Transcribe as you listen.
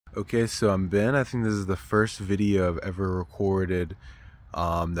Okay, so I'm Ben. I think this is the first video I've ever recorded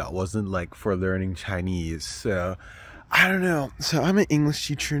that wasn't like for learning Chinese. So I don't know. So I'm an English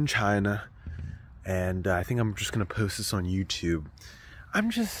teacher in China, and I think I'm just gonna post this on YouTube. I'm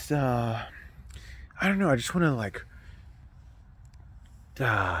just I don't know. I just want to like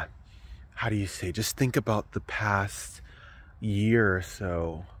how do you say? Just think about the past year or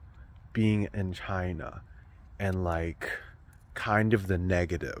so being in China and like kind of the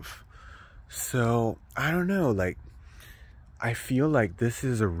negative. So I don't know, like I feel like this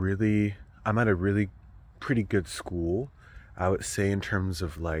is I'm at a really pretty good school, I would say, in terms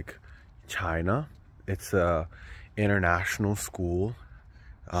of like China. It's a international school.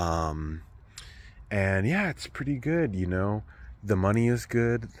 And yeah, it's pretty good, you know. The money is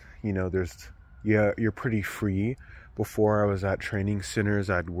good, you know, you're pretty free. Before I was at training centers,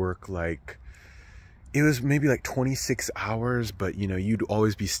 I'd work like it was maybe like 26 hours, but you know, you'd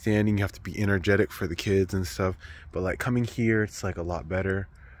always be standing, you have to be energetic for the kids and stuff. But like coming here, it's like a lot better.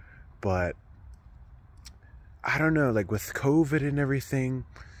 But I don't know, like with COVID and everything,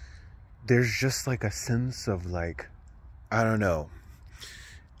 there's just like a sense of like, I don't know.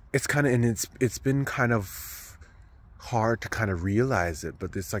 It's kind of, and it's been kind of hard to kind of realize it,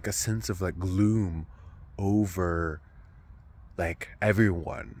 but there's like a sense of like gloom over like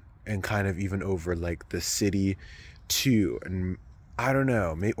everyone, and kind of even over like the city too. And I don't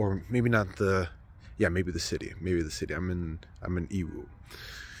know, or maybe not the, yeah, maybe the city, I'm in Iwu.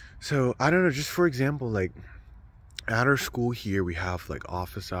 So I don't know, just for example, like at our school here we have like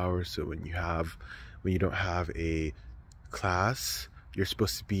office hours. So when you don't have a class, you're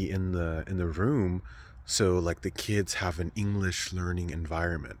supposed to be in the room, so like the kids have an English learning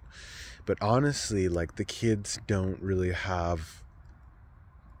environment. But honestly, like the kids don't really have,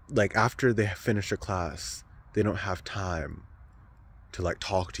 like after they finish a class, they don't have time to like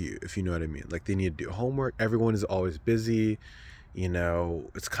talk to you, if you know what I mean. Like they need to do homework. Everyone is always busy, you know,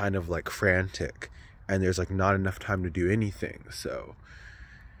 it's kind of like frantic, and there's like not enough time to do anything. So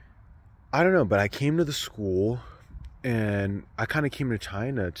I don't know, but I came to the school and I kind of came to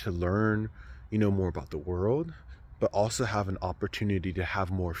China to learn, you know, more about the world, but also have an opportunity to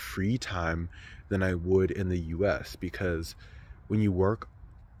have more free time than I would in the US. Because when you work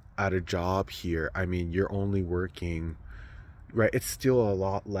at a job here, I mean, you're only working, right? It's still a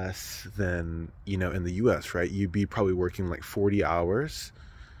lot less than, you know, in the US, right? You'd be probably working like 40 hours.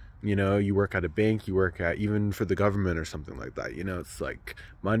 You know, you work at a bank, you work at, even for the government or something like that, you know, it's like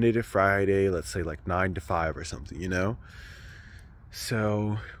Monday to Friday, let's say like 9 to 5 or something, you know.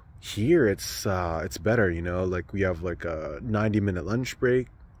 So here it's better, you know, like we have like a 90-minute lunch break.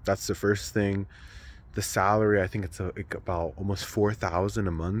 That's the first thing. The salary, I think it's like about almost 4,000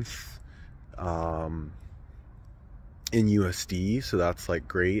 a month in USD, so that's like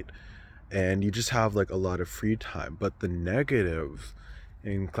great. And you just have like a lot of free time. But the negative,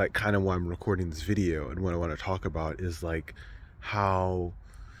 and like kind of why I'm recording this video and what I want to talk about, is like how,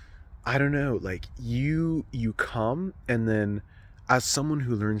 I don't know, like you come, and then as someone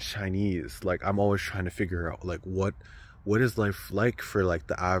who learns Chinese, like I'm always trying to figure out like what is life like for like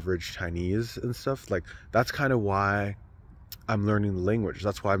the average Chinese and stuff. Like that's kind of why I'm learning the language.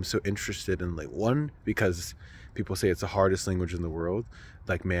 That's why I'm so interested in, like, one, because people say it's the hardest language in the world,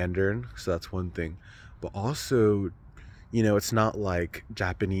 like Mandarin, so that's one thing. But also, you know, it's not like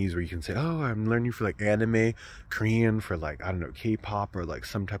Japanese where you can say, oh, I'm learning for like anime, Korean for like, I don't know, K-pop or like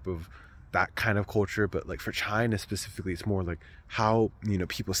some type of that kind of culture. But like for China specifically, it's more like how, you know,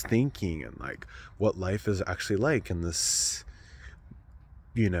 people's thinking and like what life is actually like in this,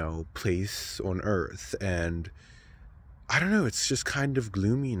 you know, place on earth. And I don't know, it's just kind of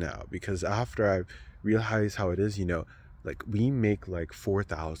gloomy now, because after I realized how it is, you know, like we make like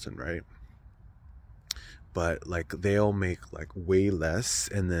 4,000, right? But like they'll make like way less.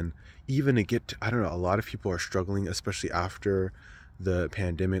 And then even to get to, I don't know, a lot of people are struggling, especially after the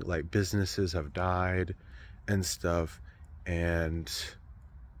pandemic. Like businesses have died and stuff. And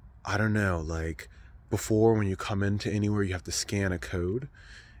I don't know, like before, when you come into anywhere, you have to scan a code.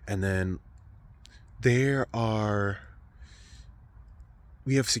 And then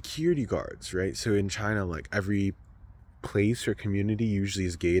we have security guards, right? So in China, like every place or community usually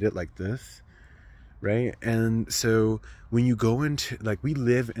is gated like this, right? And so when you go into, like, we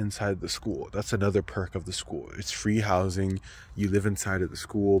live inside the school. That's another perk of the school. It's free housing. You live inside of the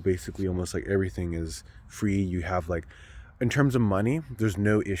school. Basically, almost like everything is free. You have like, in terms of money, there's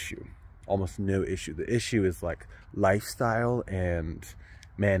no issue, almost no issue. The issue is like lifestyle and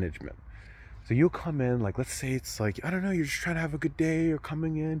management. So you'll come in, like, let's say it's like, I don't know, you're just trying to have a good day, you're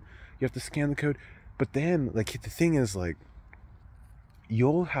coming in, you have to scan the code. But then, like, the thing is, like,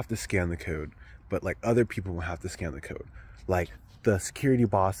 you'll have to scan the code, but like other people will have to scan the code. Like the security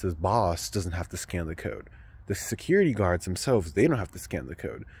boss's boss doesn't have to scan the code. The security guards themselves, they don't have to scan the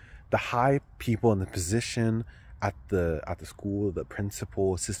code. The high people in the position at the school, the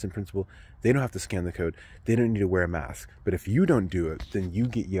principal, assistant principal, they don't have to scan the code. They don't need to wear a mask. But if you don't do it, then you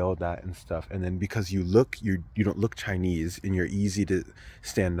get yelled at and stuff. And then because you don't look Chinese and you're easy to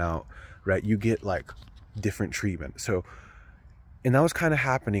stand out, right? You get like different treatment. So, and that was kind of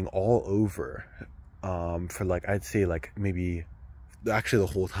happening all over for like, I'd say like maybe actually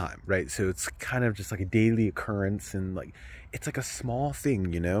the whole time, right? So it's kind of just like a daily occurrence, and like it's like a small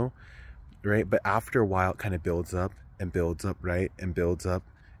thing, you know, right? But after a while it kind of builds up and builds up, right? And builds up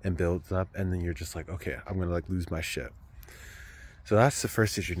and builds up, and then you're just like, okay, I'm gonna like lose my shit. So that's the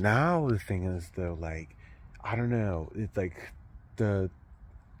first issue. Now the thing is though, like, I don't know, it's like the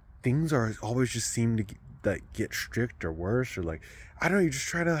things are always just seem to get strict or worse, or like, I don't know, you just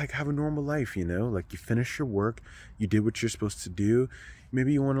try to like have a normal life, you know, like you finish your work, you did what you're supposed to do.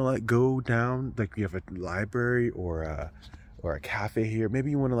 Maybe you want to like go down, like you have a library or a cafe here,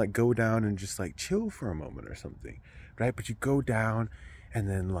 maybe you want to like go down and just like chill for a moment or something, right? But you go down and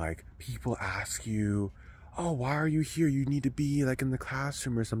then like people ask you, oh, why are you here? You need to be like in the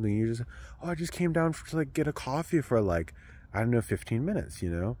classroom or something. You just, oh, I just came down to like get a coffee for like, I don't know, 15 minutes, you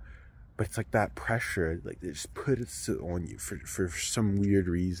know? But it's like that pressure, like they just put it on you for some weird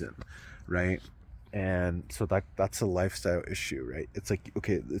reason, right? And so that's a lifestyle issue, right? It's like,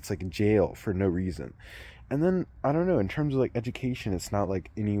 okay, it's like jail for no reason. And then, I don't know, in terms of like education, it's not like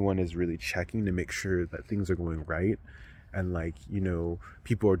anyone is really checking to make sure that things are going right. And like, you know,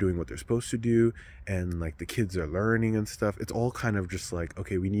 people are doing what they're supposed to do, and like the kids are learning and stuff. It's all kind of just like,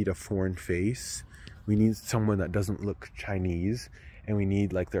 okay, we need a foreign face. We need someone that doesn't look Chinese, and we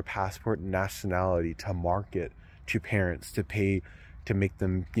need like their passport and nationality to market to parents to pay, to make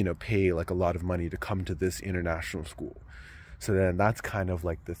them, you know, pay like a lot of money to come to this international school. So then that's kind of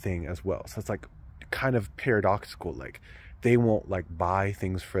like the thing as well. So it's like kind of paradoxical. Like they won't like buy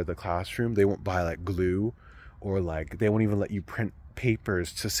things for the classroom. They won't buy like glue, or like they won't even let you print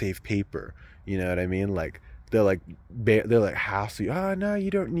papers to save paper. You know what I mean? Like they're like hassle you. Oh no,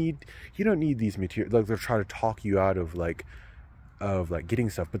 you don't need these materials. Like they're trying to talk you out of like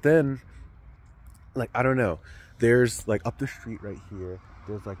getting stuff. But then, like, I don't know, there's like up the street right here,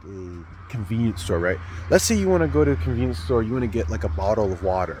 there's like a convenience store, right? Let's say you want to go to a convenience store, you want to get like a bottle of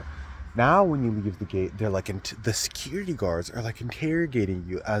water. Now when you leave the gate, they're like, the security guards are like interrogating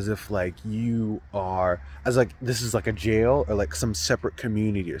you as if like you are, as like this is like a jail or like some separate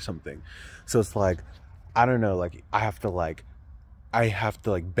community or something. So it's like, I don't know, like I have to like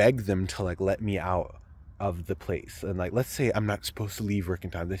beg them to like let me out of the place. And like, let's say I'm not supposed to leave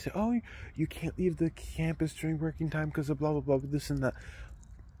working time. They say, oh, you can't leave the campus during working time because of blah, blah, blah, this and that.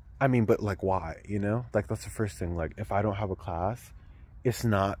 I mean, but like, why, you know? Like, that's the first thing. Like, if I don't have a class, it's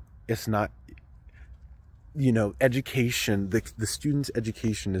not, you know, education, the student's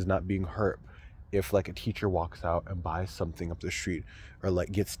education is not being hurt if like a teacher walks out and buys something up the street, or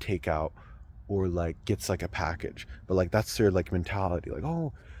like gets takeout, or like gets like a package. But like, that's their like mentality. Like,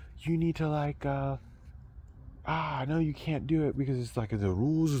 oh, you need to like, no, you can't do it because it's like the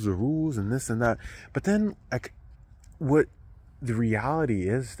rules is the rules and this and that. But then like what the reality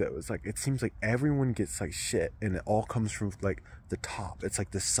is though is like, it seems like everyone gets like shit, and it all comes from like the top. It's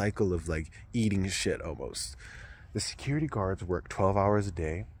like the cycle of like eating shit almost. The security guards work 12 hours a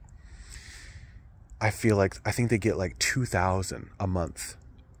day. I think they get like 2,000 a month,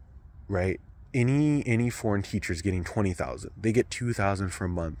 right? Any foreign teacher is getting 20,000. They get 2,000 for a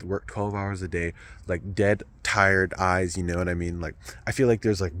month, work 12 hours a day, like dead tired eyes, you know what I mean? Like, I feel like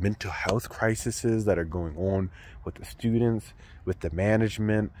there's like mental health crises that are going on with the students, with the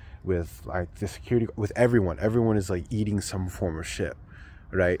management, with like the security, with everyone. Everyone is like eating some form of shit,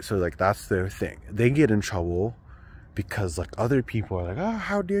 right? So like, that's their thing. They get in trouble because like other people are like, oh,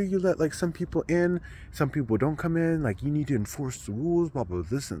 how dare you let like some people in, some people don't come in, like you need to enforce the rules, blah blah,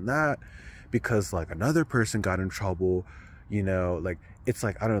 this and that, because like another person got in trouble, you know. Like, it's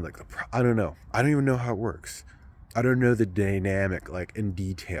like, I don't know, like I don't know, I don't even know how it works. I don't know the dynamic like in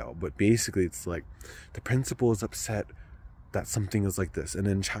detail, but basically it's like the principal is upset that something is like this. And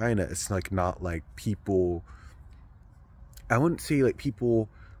in China, it's like not like people, I wouldn't say like people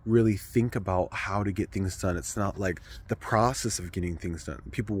really think about how to get things done. It's not like the process of getting things done.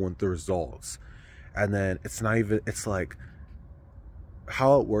 People want the results. And then it's not even, it's like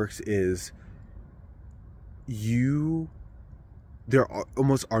how it works is there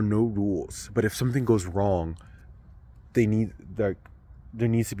almost are no rules, but if something goes wrong, there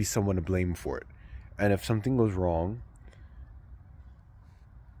needs to be someone to blame for it. And if something goes wrong,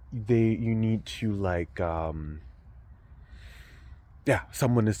 you need to like yeah,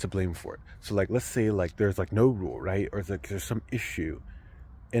 someone is to blame for it. So like, let's say like there's like no rule, right? Or like there's some issue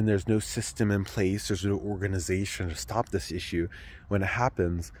and there's no system in place, there's no organization to stop this issue. When it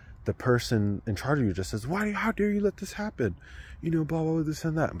happens, the person in charge of you just says, why, how dare you let this happen? You know, blah, blah, blah, this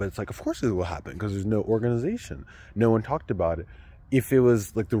and that. But it's like, of course it will happen because there's no organization. No one talked about it. If it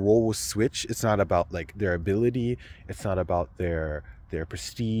was like the role was switched, it's not about like their ability. It's not about their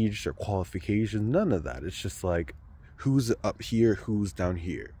prestige, their qualifications, none of that. It's just like, who's up here, who's down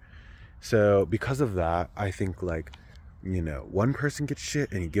here. So because of that, I think like, you know, one person gets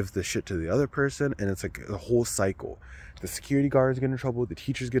shit and he gives the shit to the other person, and it's like a whole cycle. The security guards get in trouble, the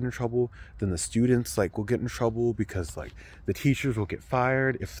teachers get in trouble, then the students like will get in trouble because like the teachers will get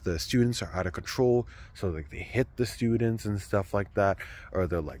fired if the students are out of control. So like they hit the students and stuff like that, or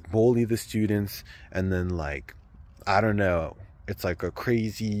they'll like bully the students, and then like, I don't know, it's like a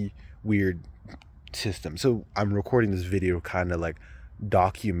crazy weird system. So I'm recording this video kind of like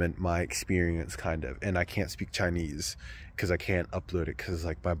document my experience kind of, and I can't speak Chinese because I can't upload it because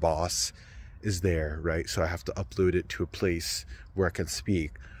like my boss is there, right? So I have to upload it to a place where I can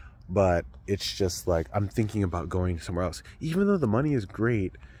speak. But it's just like, I'm thinking about going somewhere else. Even though the money is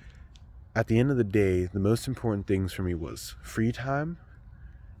great, at the end of the day, the most important things for me was free time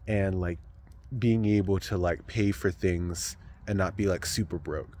and like being able to like pay for things and not be like super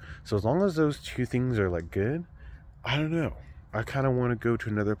broke. So as long as those two things are like good, I don't know, I kind of want to go to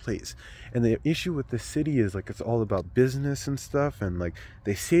another place. And the issue with the city is like, it's all about business and stuff, and like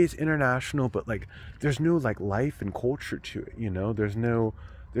they say it's international, but like there's no like life and culture to it, you know. There's no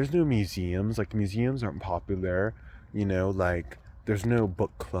museums. Like museums aren't popular, you know. Like there's no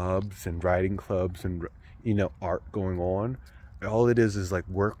book clubs and writing clubs and, you know, art going on. All it is like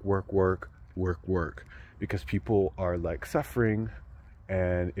work, because people are like suffering.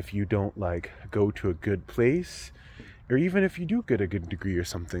 And if you don't like go to a good place, or even if you do get a good degree or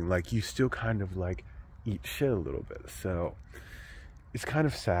something, like you still kind of like eat shit a little bit. So it's kind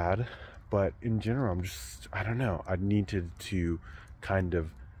of sad, but in general, I don't know, I needed to kind of,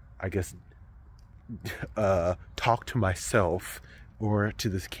 I guess, talk to myself or to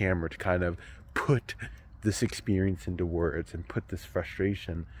this camera to kind of put this experience into words and put this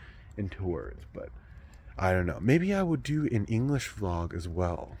frustration into words. But I don't know, maybe I would do an English vlog as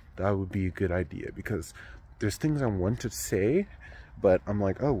well. That would be a good idea, because there's things I want to say, but I'm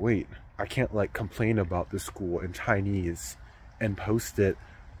like, oh wait, I can't like complain about the school in Chinese and post it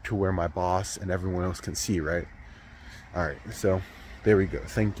to where my boss and everyone else can see, right? All right, so there we go.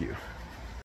 Thank you.